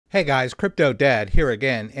Hey guys, Crypto Dad here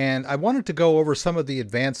again, and I wanted to go over some of the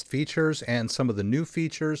advanced features and some of the new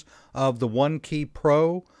features of the OneKey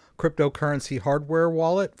Pro cryptocurrency hardware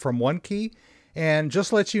wallet from OneKey, and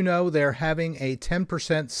just let you know they're having a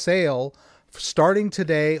 10% sale starting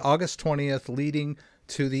today, August 20th, leading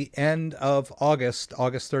to the end of August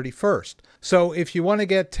 31st. So if you want to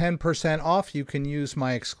get 10% off, you can use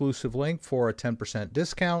my exclusive link for a 10%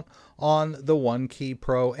 discount on the OneKey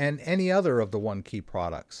Pro and any other of the OneKey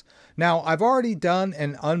products. Now, I've already done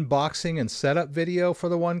an unboxing and setup video for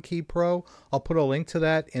the OneKey Pro. I'll put a link to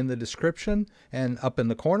that in the description and up in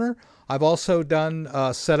the corner. I've also done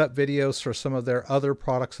setup videos for some of their other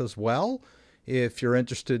products as well, if you're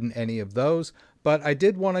interested in any of those. But I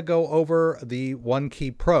did want to go over the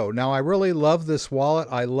OneKey Pro. Now, I really love this wallet.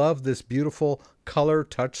 I love this beautiful color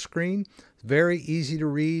touchscreen. Very easy to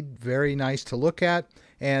read, very nice to look at.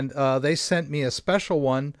 And they sent me a special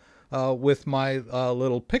one with my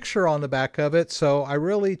little picture on the back of it. So I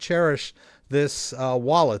really cherish this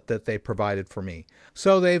wallet that they provided for me.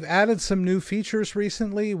 So they've added some new features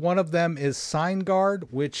recently. One of them is SignGuard,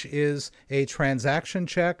 which is a transaction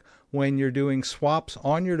check when you're doing swaps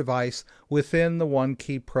on your device within the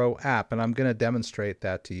OneKey Pro app. And I'm going to demonstrate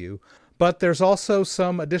that to you. But there's also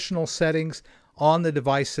some additional settings on the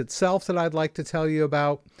device itself that I'd like to tell you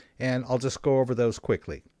about, and I'll just go over those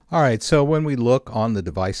quickly. All right, so when we look on the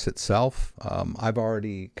device itself, I've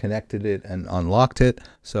already connected it and unlocked it,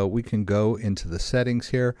 so we can go into the settings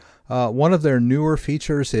here. One of their newer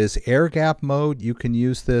features is air gap mode. You can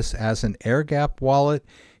use this as an air gap wallet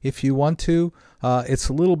if you want to. It's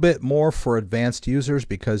a little bit more for advanced users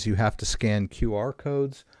because you have to scan QR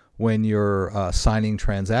codes when you're signing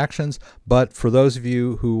transactions. But for those of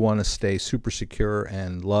you who want to stay super secure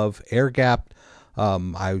and love air gapped,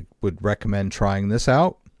 I would recommend trying this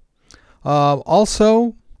out.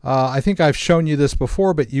 Also, I think I've shown you this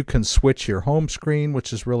before, but you can switch your home screen,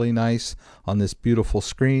 which is really nice on this beautiful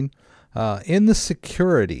screen. In the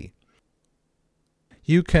security,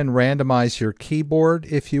 you can randomize your keyboard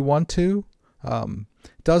if you want to. It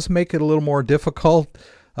does make it a little more difficult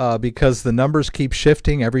because the numbers keep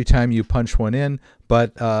shifting every time you punch one in,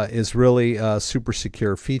 but is really a super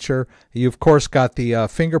secure feature. You, of course, got the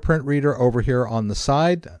fingerprint reader over here on the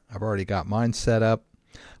side. I've already got mine set up,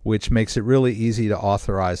 which makes it really easy to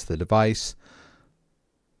authorize the device.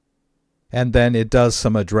 And then it does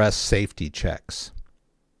some address safety checks.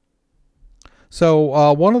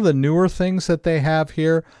 So one of the newer things that they have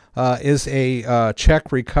here is a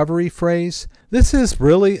check recovery phrase. This is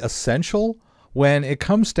really essential when it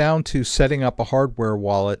comes down to setting up a hardware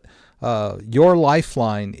wallet. Your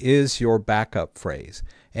lifeline is your backup phrase.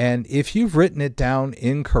 And if you've written it down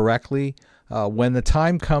incorrectly, when the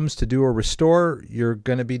time comes to do a restore, you're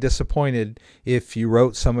going to be disappointed if you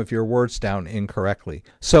wrote some of your words down incorrectly.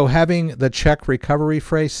 So having the check recovery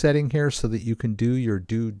phrase setting here so that you can do your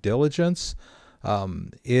due diligence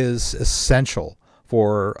is essential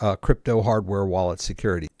for crypto hardware wallet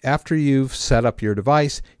security. After you've set up your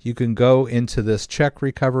device, you can go into this check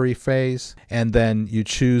recovery phase, and then you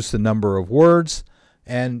choose the number of words,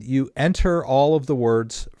 and you enter all of the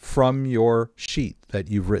words from your sheet that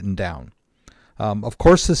you've written down. Of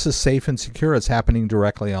course, this is safe and secure. It's happening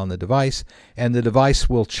directly on the device, and the device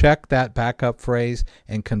will check that backup phrase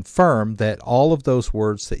and confirm that all of those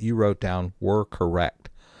words that you wrote down were correct.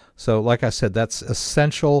 So like I said, that's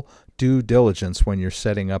essential due diligence when you're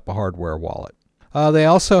setting up a hardware wallet. They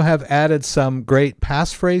also have added some great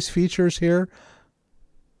passphrase features here.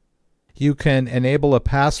 You can enable a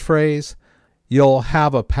passphrase. You'll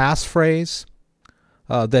have a passphrase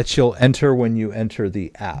that you'll enter when you enter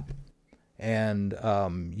the app. And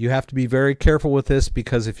you have to be very careful with this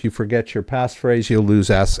because if you forget your passphrase, you'll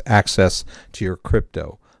lose access to your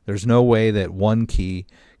crypto. There's no way that OneKey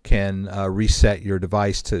can reset your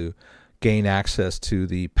device to gain access to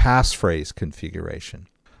the passphrase configuration.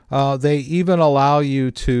 They even allow you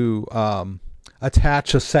to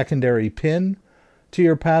attach a secondary PIN to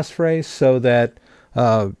your passphrase so that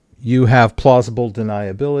you have plausible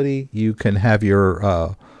deniability. You can have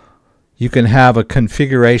your you can have a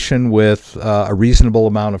configuration with a reasonable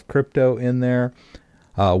amount of crypto in there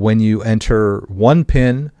when you enter one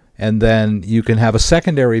PIN, and then you can have a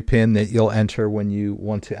secondary PIN that you'll enter when you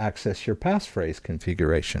want to access your passphrase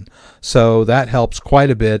configuration. So that helps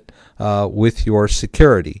quite a bit with your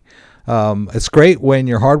security. It's great when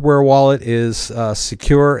your hardware wallet is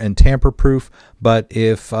secure and tamper-proof, but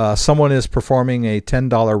if someone is performing a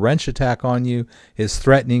 $10 wrench attack on you, is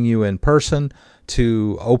threatening you in person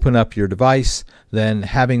to open up your device, then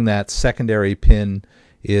having that secondary PIN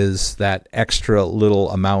is that extra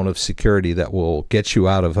little amount of security that will get you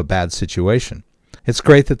out of a bad situation. It's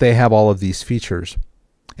great that they have all of these features.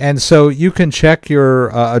 And so you can check your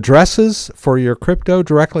addresses for your crypto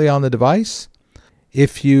directly on the device.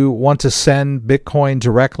 If you want to send Bitcoin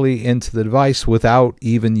directly into the device without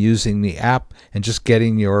even using the app and just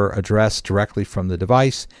getting your address directly from the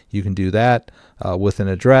device, you can do that with an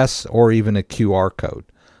address or even a QR code.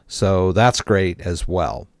 So that's great as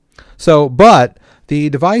well. But the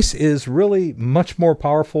device is really much more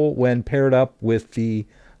powerful when paired up with the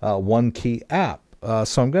OneKey app.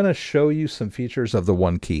 So I'm going to show you some features of the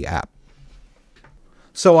OneKey app.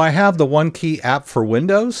 So I have the OneKey app for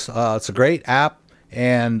Windows. It's a great app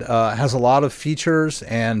and has a lot of features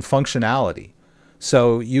and functionality.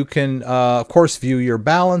 So you can, of course, view your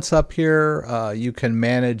balance up here. You can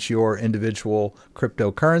manage your individual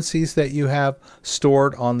cryptocurrencies that you have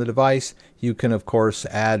stored on the device. You can, of course,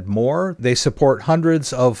 add more. They support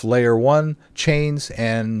hundreds of layer 1 chains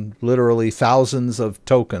and literally thousands of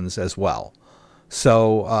tokens as well.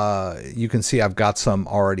 So you can see I've got some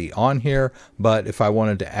already on here, but if I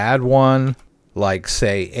wanted to add one, like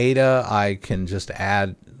say ADA, I can just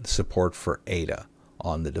add support for ADA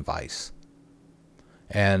on the device.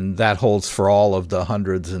 And that holds for all of the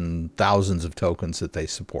hundreds and thousands of tokens that they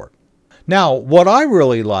support. Now, what I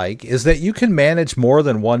really like is that you can manage more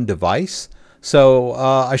than one device. So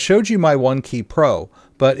I showed you my OneKey Pro,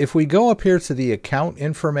 but if we go up here to the account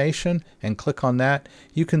information and click on that,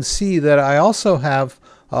 you can see that I also have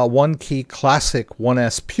OneKey Classic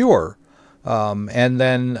 1S Pure. And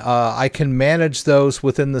then I can manage those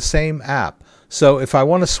within the same app. So if I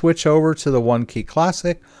want to switch over to the OneKey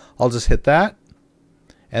Classic, I'll just hit that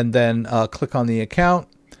and then click on the account,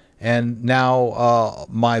 and now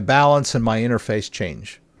my balance and my interface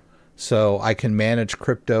change. So I can manage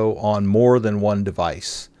crypto on more than one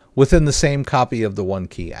device within the same copy of the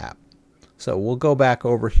OneKey app. So we'll go back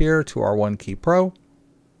over here to our OneKey Pro.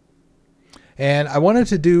 And I wanted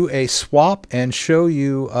to do a swap and show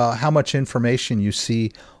you how much information you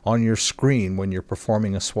see on your screen when you're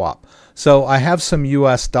performing a swap. So I have some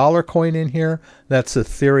US dollar coin in here that's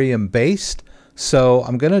Ethereum based. So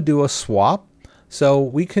I'm going to do a swap. So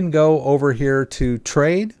we can go over here to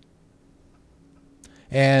trade.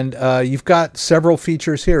 And you've got several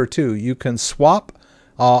features here too. You can swap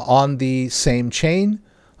on the same chain,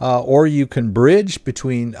 or you can bridge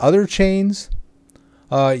between other chains.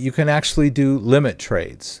 You can actually do limit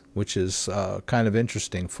trades, which is kind of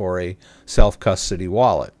interesting for a self-custody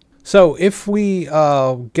wallet. So if we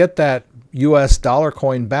get that US dollar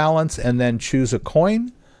coin balance and then choose a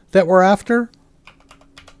coin that we're after,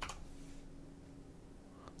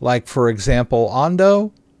 like for example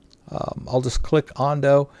Ondo, I'll just click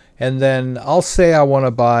Ondo, and then I'll say I want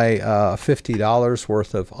to buy $50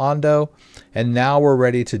 worth of Ondo, and now we're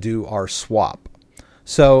ready to do our swap.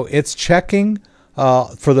 So it's checking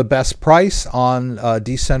for the best price on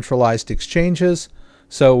decentralized exchanges.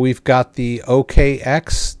 So we've got the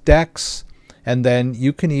OKX DEX, and then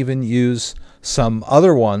you can even use some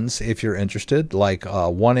other ones if you're interested, like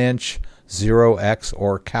 1inch, 0x,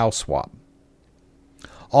 or CowSwap.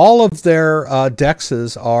 All of their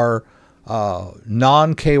DEXs are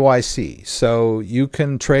non-KYC, so you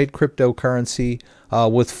can trade cryptocurrency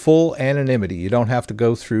with full anonymity. You don't have to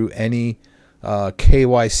go through any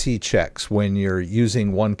KYC checks when you're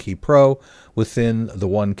using OneKey Pro within the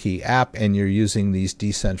OneKey app and you're using these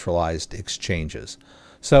decentralized exchanges.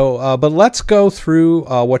 So, but let's go through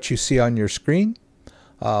what you see on your screen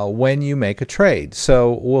when you make a trade.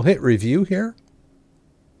 So we'll hit review here.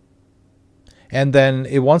 And then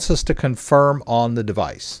it wants us to confirm on the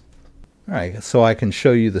device. All right, so I can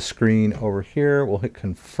show you the screen over here. We'll hit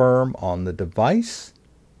confirm on the device.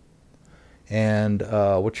 And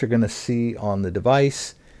what you're going to see on the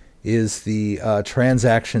device is the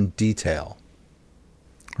transaction detail.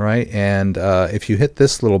 Right, and if you hit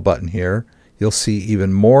this little button here, you'll see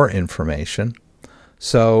even more information.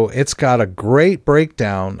 So it's got a great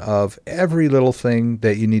breakdown of every little thing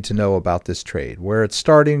that you need to know about this trade, where it's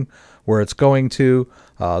starting, where it's going to,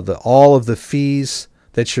 all of the fees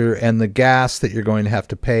that and the gas that you're going to have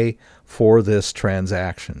to pay for this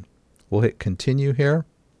transaction. We'll hit continue here.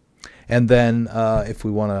 And then if we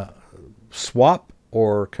want to swap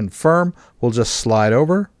or confirm, we'll just slide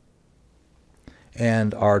over.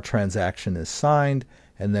 And our transaction is signed.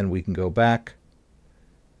 And then we can go back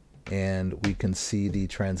and we can see the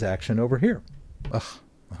transaction over here. Ugh,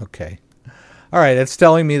 okay. All right, it's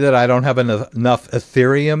telling me that I don't have enough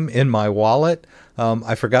Ethereum in my wallet.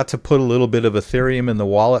 I forgot to put a little bit of Ethereum in the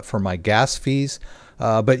wallet for my gas fees.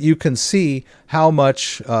 But you can see how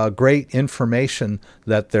much great information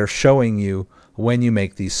that they're showing you when you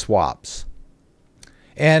make these swaps.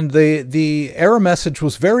 And the error message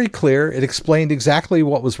was very clear. It explained exactly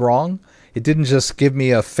what was wrong. It didn't just give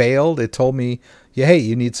me a failed. It told me, yeah, hey,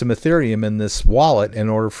 you need some Ethereum in this wallet in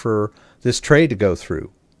order for this trade to go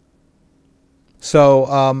through. So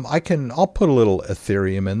I'll put a little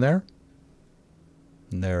Ethereum in there.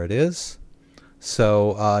 And there it is.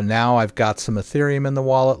 So now I've got some Ethereum in the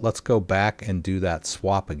wallet. Let's go back and do that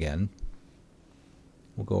swap again.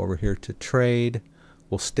 We'll go over here to trade.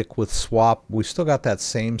 We'll stick with swap. We still got that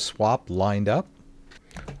same swap lined up.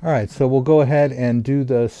 All right, so we'll go ahead and do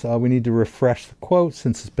this. We need to refresh the quote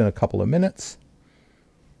since it's been a couple of minutes.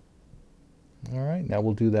 All right, now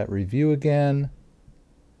we'll do that review again,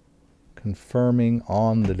 confirming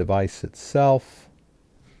on the device itself.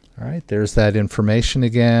 All right, there's that information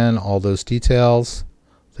again, all those details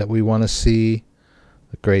that we want to see.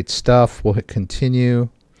 Great stuff. We'll hit continue.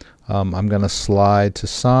 I'm going to slide to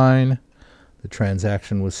sign. The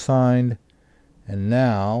transaction was signed. And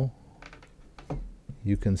now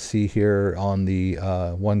you can see here on the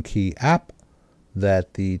OneKey app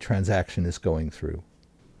that the transaction is going through.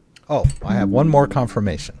 Oh, I have one more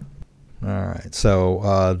confirmation. All right,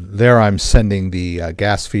 so there I'm sending the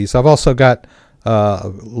gas fees. I've also got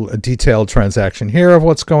a detailed transaction here of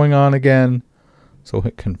what's going on again. So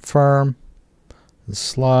hit confirm,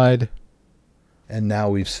 slide, and now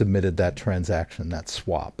we've submitted that transaction, that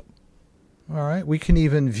swap. All right, we can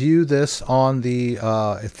even view this on the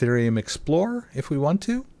Ethereum Explorer if we want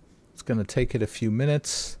to. It's going to take it a few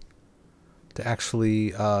minutes to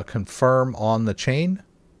actually confirm on the chain,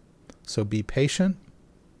 so be patient.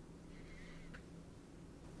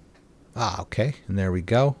 Okay, and there we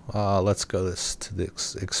go. Let's go to the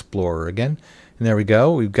Explorer again. And there we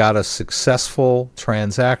go. We've got a successful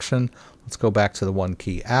transaction. Let's go back to the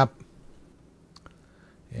OneKey app.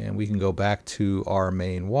 And we can go back to our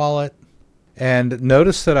main wallet. And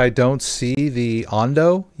notice that I don't see the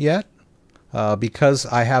Ondo yet because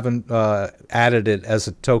I haven't added it as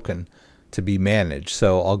a token to be managed.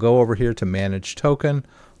 So I'll go over here to Manage Token.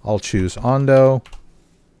 I'll choose Ondo.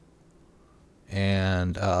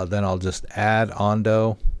 And then I'll just add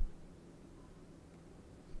Ondo.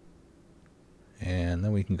 And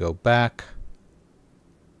then we can go back.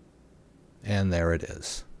 And there it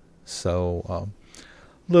is. So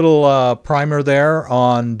little primer there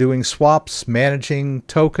on doing swaps, managing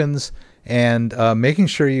tokens, and making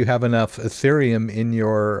sure you have enough Ethereum in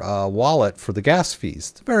your wallet for the gas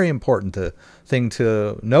fees. It's a very important thing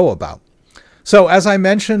to know about. So as I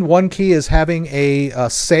mentioned, OneKey is having a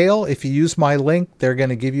sale. If you use my link, they're going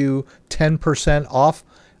to give you 10% off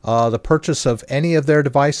the purchase of any of their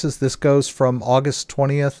devices. This goes from August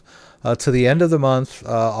 20th to the end of the month,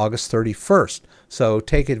 August 31st. So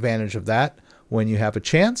take advantage of that when you have a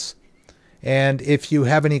chance. And if you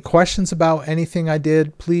have any questions about anything I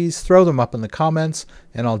did, please throw them up in the comments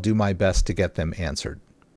and I'll do my best to get them answered.